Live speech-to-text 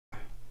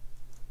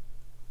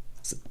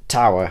It's a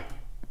tower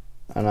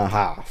and a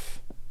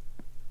half.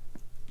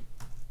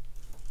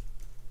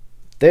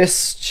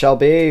 This shall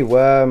be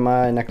where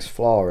my next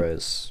floor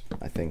is,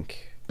 I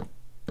think.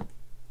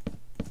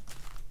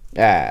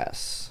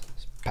 Yes,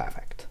 it's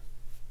perfect.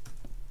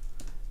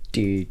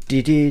 I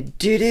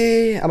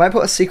might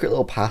put a secret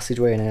little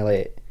passageway in here, like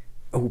it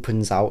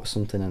opens out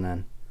something and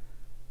then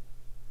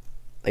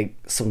like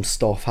some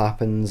stuff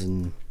happens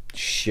and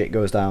shit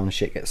goes down,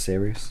 shit gets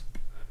serious.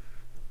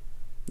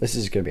 This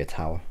is gonna be a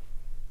tower.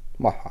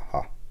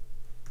 Wahaha.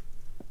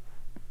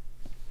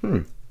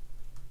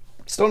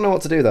 Still don't know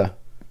what to do though.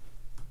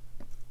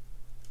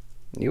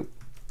 Yep.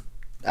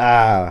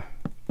 Ah.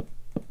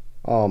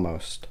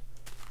 Almost.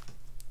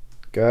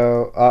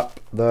 Go up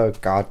the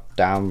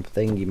goddamn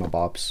thingy, my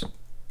bobs.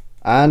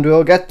 And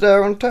we'll get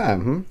there on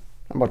time,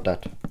 How about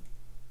that?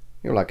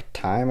 You like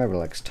time, everyone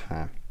likes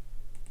time.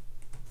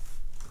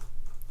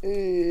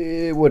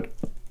 Wood.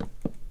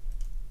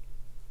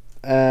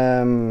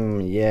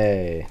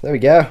 Yay. There we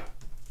go.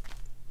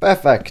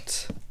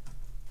 Perfect.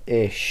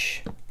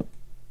 Ish.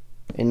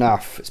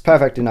 Enough. It's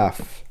perfect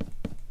enough.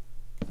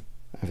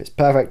 If it's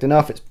perfect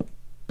enough, it's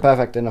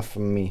perfect enough for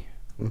me.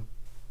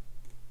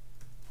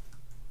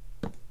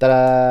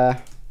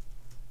 Ta-da!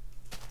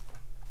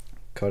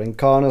 Cutting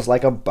corners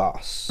like a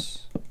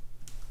boss.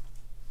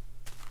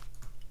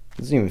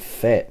 Doesn't even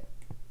fit.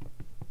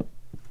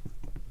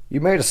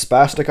 You made a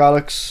spastic,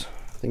 Alex?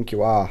 I think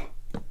you are.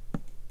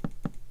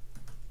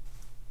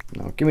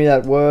 No, give me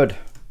that wood.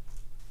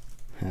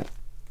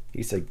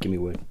 He said, give me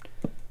wood.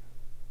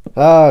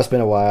 Ah, it's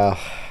been a while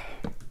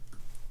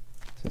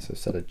since I've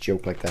said a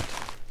joke like that.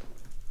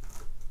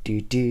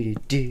 Do do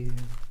do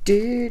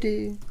do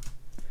do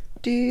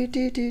do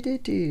do do do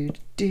do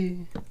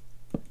do.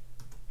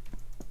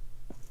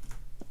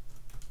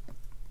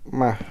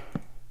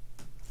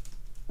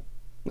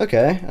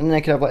 Okay, and then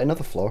I could have like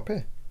another floor up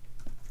here.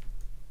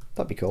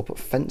 That'd be cool. Put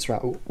a fence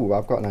around. Ooh,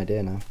 I've got an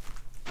idea now.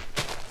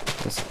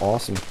 That's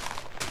awesome.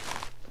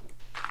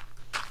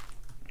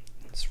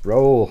 Let's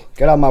roll.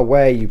 Get out of my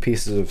way, you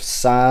pieces of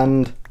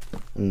sand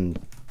and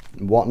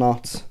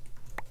whatnot.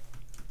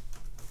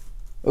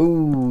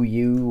 Ooh,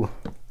 you.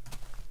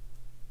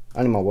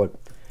 I need more wood.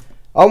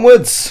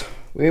 Onwards!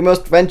 We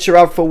must venture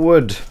out for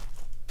wood.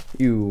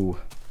 You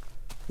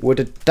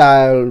wooded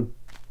tile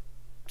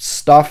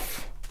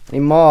stuff. Any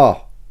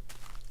more?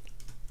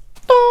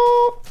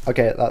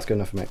 Okay, that's good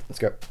enough for me. Let's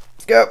go.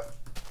 Let's go.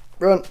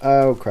 Run.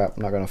 Oh crap,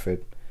 I'm not got enough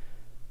food.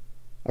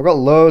 I've got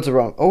loads of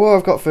wrong. Oh,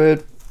 I've got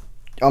food.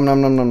 Om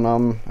nom nom nom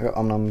nom. I got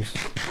om noms.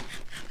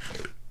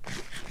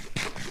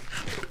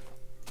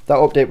 That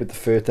update with the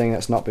food thing,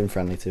 that's not been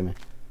friendly to me.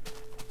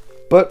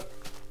 But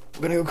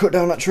I'm gonna go cut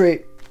down that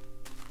tree.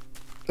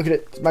 Look at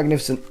it, it's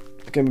magnificent.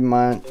 It's gonna be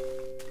mine.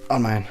 Oh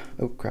man.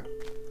 Oh crap.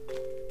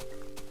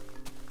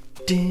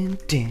 Din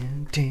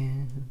din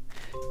din.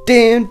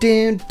 Din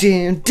din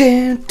din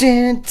din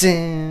din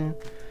din.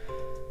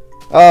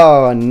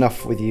 Oh,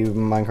 enough with you,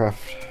 Minecraft.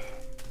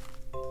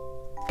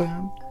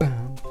 Bum,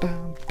 bum,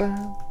 bum,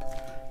 bum.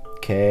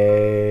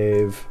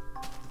 Cave.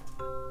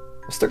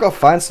 I still gotta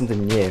find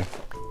something new.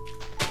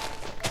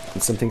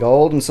 And something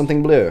gold and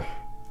something blue.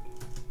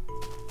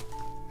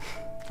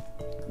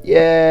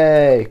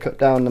 Yay! Cut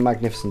down the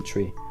magnificent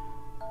tree.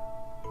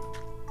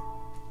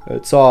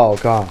 It's all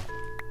gone.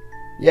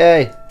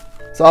 Yay!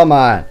 It's all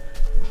mine.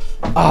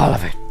 All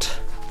of it.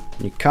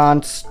 You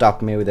can't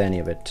stop me with any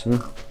of it.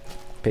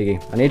 Piggy,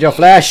 I need your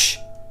flesh!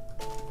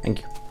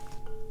 Thank you.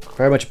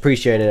 Very much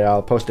appreciated.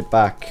 I'll post it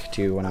back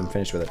to you when I'm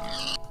finished with it.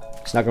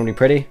 It's not going to be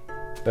pretty,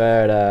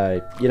 but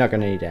you're not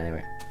going to need it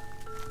anyway.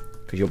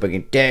 Because you're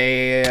being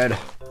dead.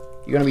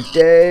 You're going to be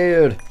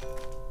dead.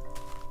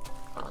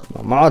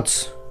 No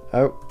mods.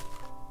 Oh.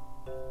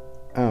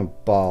 Oh,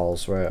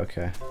 balls. Right,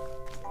 okay.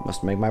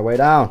 Must make my way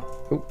down.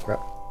 Oh, crap.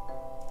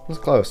 That was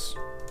close.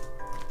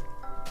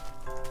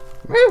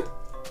 Woo!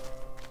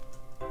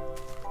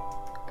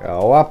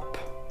 Go up.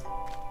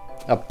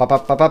 Up, up,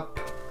 up, up, up.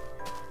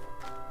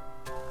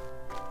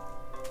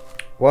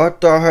 What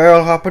the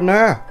hell happened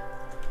there?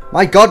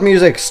 My god,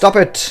 music, stop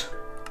it!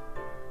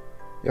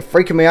 You're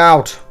freaking me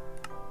out.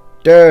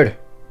 Dude.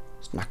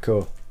 It's not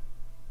cool.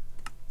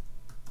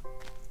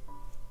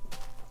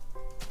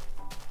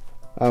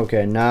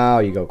 Okay, now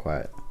you go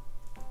quiet.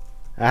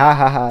 Ha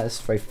ha ha, it's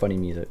very funny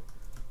music.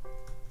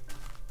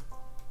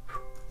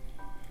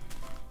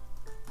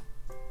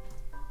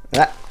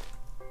 Ah.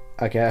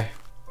 Okay.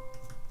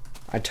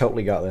 I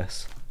totally got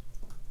this.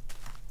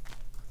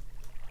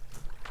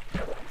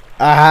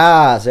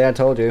 Aha! See, I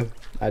told you.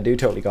 I do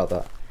totally got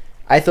that.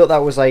 I thought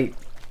that was like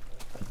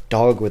a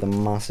dog with a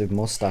massive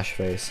mustache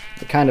face.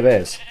 It kind of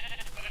is.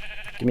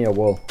 Give me a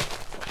wool.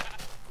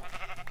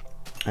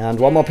 And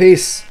one more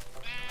piece.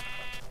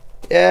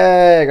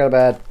 Yay, I got a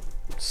bed.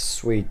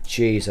 Sweet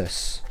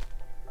Jesus.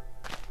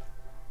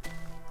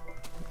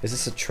 Is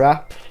this a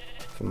trap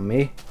for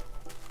me?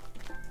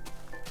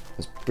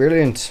 That's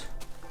brilliant.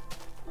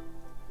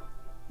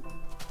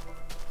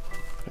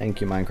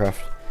 Thank you,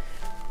 Minecraft.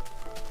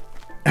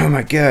 Oh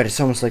my god, it's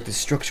almost like this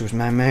structure was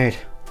man-made.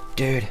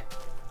 Dude.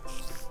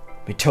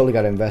 We totally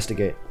gotta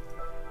investigate.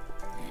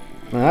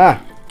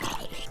 Ah!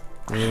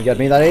 You can get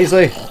me that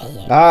easily?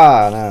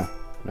 Ah, no.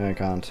 No, I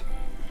can't.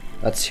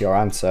 That's your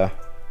answer.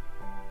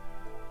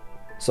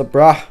 Sup,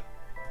 brah?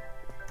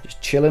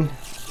 Just chilling.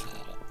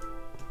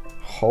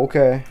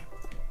 Okay.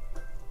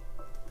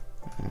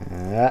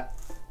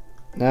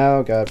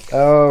 No, God.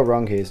 Oh,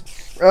 wrong keys.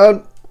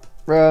 Run!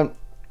 Run!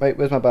 Wait,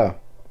 where's my bow?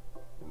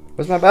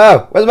 Where's my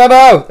bow? Where's my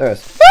bow? There it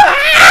is.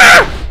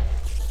 Ah!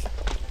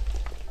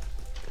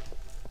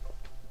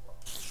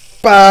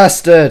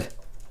 Bastard!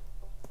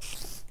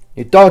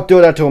 You don't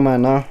do that to a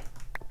man, no?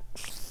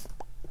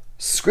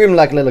 Scream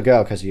like a little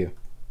girl because of you.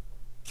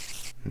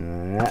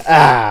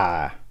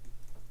 Ah!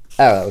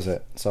 Oh, that was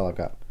it. That's all I've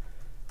got.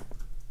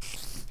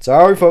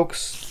 Sorry,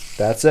 folks.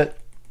 That's it.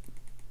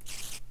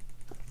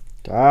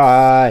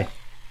 Die!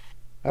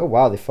 Oh,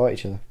 wow, they fought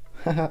each other.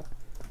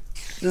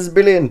 This is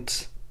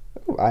brilliant.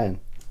 Oh, iron.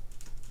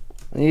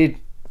 I need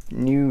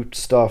new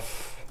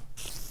stuff.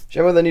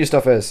 Show me what the new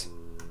stuff is.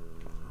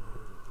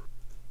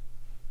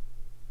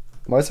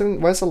 Why's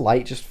the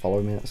light just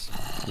following me? That's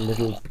a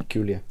little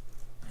peculiar.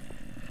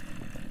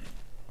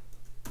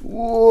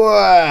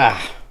 Whoa!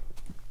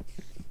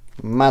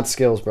 Mad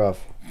skills, bruv.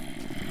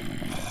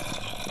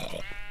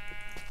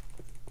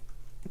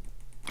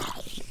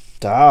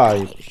 Die,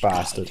 you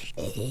bastard.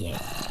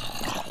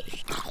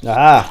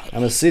 Ah,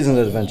 I'm a seasoned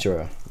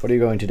adventurer. What are you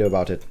going to do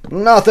about it?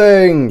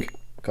 Nothing!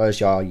 Because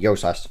you're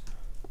useless.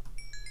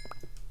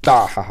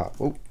 Ah, haha.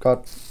 Oh,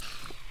 God.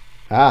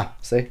 Ah,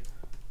 see?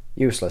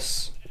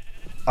 Useless.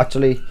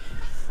 Actually,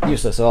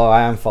 useless. Oh,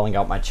 I am falling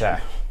out my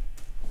chair.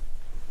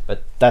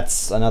 But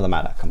that's another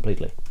matter,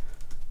 completely.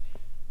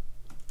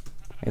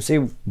 I can see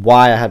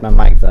why I had my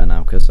mic there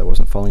now, because I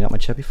wasn't falling out my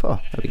chair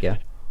before. There we go.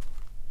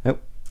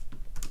 Nope.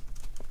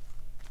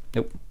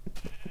 Nope.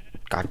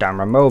 Goddamn,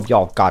 remove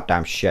your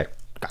goddamn shit.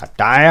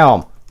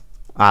 Goddamn!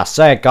 I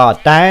said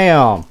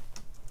goddamn!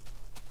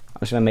 I'm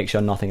just gonna make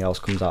sure nothing else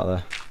comes out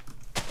of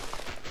there.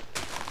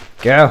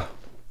 Go!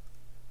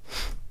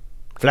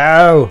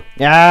 Flow!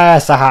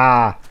 Yes!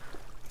 Aha!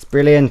 It's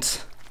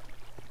brilliant!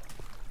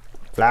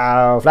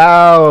 Flow!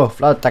 Flow!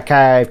 Flood the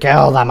cave!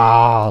 Kill them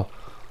all!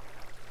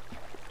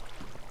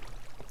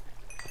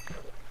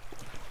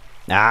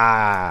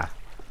 Ah!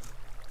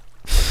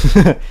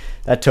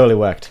 That totally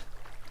worked.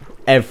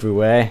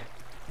 Everywhere.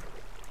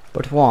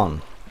 But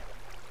one.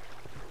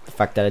 The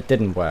fact that it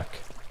didn't work.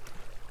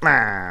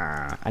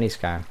 I need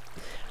Skyrim.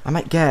 I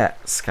might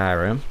get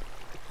Skyrim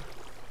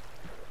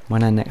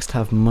when I next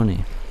have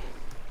money.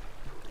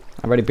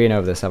 I've already been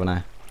over this, haven't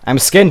I? I'm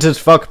skint as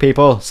fuck,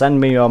 people. Send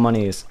me your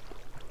monies.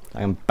 I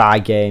can buy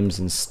games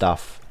and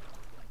stuff.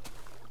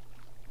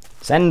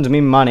 Send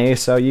me money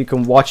so you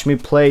can watch me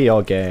play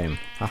your game.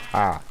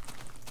 Haha.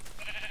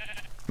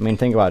 I mean,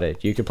 think about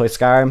it. You could play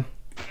Skyrim,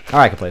 or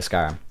I could play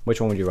Skyrim. Which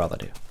one would you rather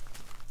do?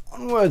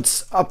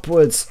 Onwards,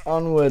 upwards,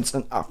 onwards,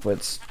 and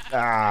upwards.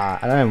 Ah,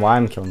 I don't know why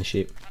I'm killing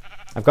sheep.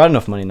 I've got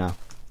enough money now.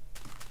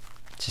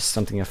 It's just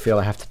something I feel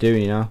I have to do,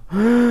 you know?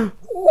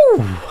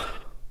 Ooh.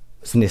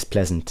 Isn't this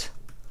pleasant?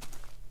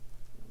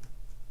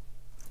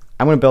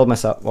 I'm gonna build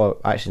myself. Well,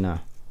 actually, no.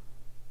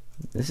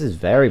 This is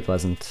very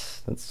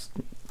pleasant. That's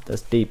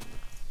deep,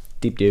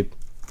 deep.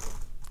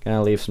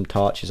 Gonna leave some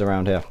torches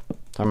around here.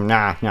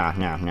 Nah.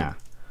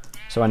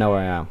 So I know where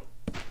I am.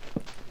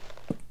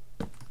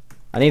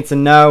 I need to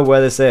know where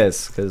this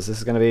is, because this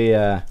is gonna be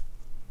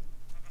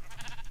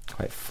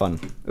quite fun.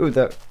 Ooh,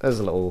 there's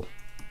a little.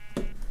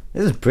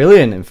 This is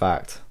brilliant, in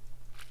fact.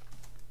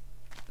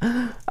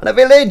 And a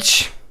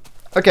village.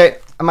 Okay,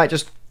 I might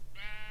just.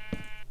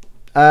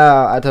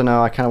 I don't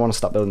know. I kind of want to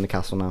stop building the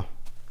castle now.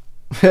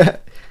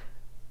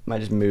 Might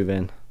just move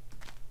in.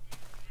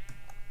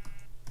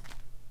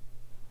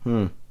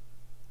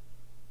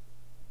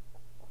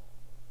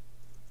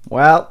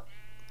 Well,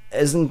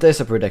 isn't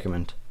this a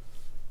predicament?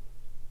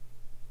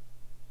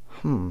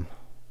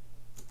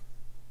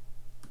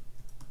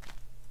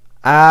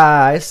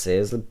 Ah, I see.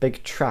 It's a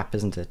big trap,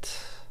 isn't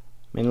it?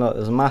 I mean, look,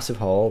 there's a massive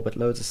hole with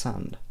loads of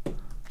sand.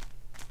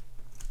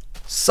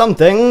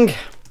 Something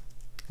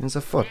is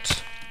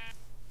afoot.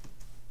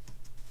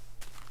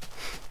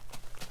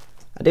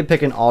 I did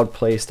pick an odd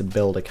place to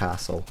build a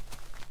castle.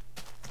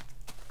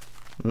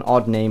 An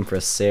odd name for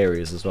a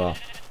series as well.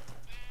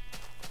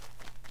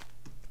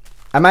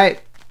 I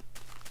might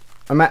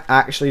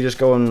actually just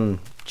go and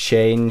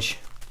change.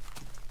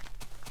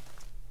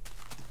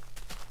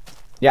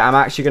 Yeah, I'm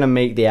actually going to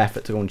make the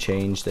effort to go and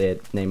change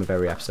the name of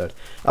every episode.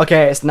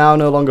 Okay, it's now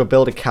no longer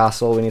build a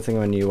castle. We need to think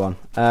of a new one.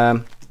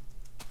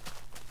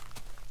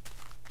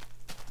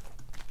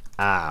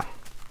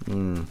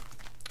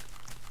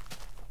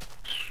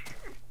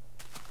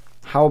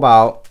 How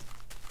about...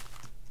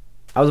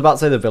 I was about to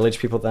say the village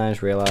people, then I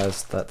just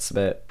realised that's a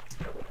bit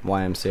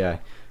YMCA.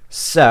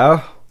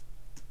 So...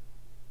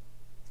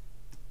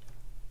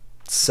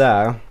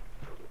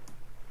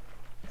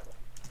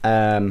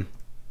 how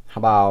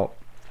about...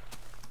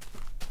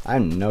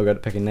 I'm no good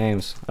at picking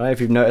names. I don't know if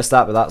you've noticed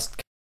that, but that's